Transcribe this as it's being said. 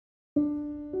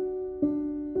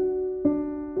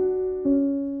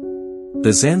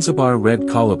The Zanzibar Red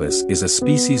Colobus is a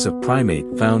species of primate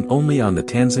found only on the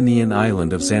Tanzanian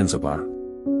island of Zanzibar.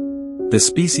 The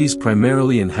species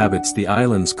primarily inhabits the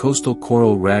island's coastal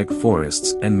coral rag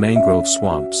forests and mangrove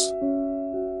swamps.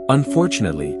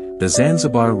 Unfortunately, the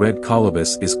Zanzibar Red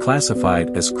Colobus is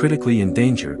classified as critically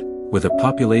endangered, with a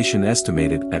population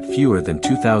estimated at fewer than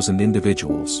 2,000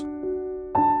 individuals.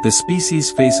 The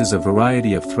species faces a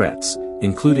variety of threats,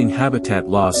 including habitat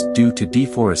loss due to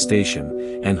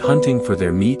deforestation, and hunting for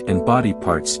their meat and body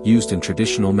parts used in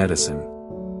traditional medicine.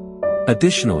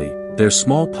 Additionally, their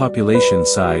small population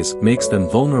size makes them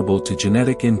vulnerable to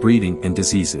genetic inbreeding and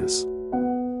diseases.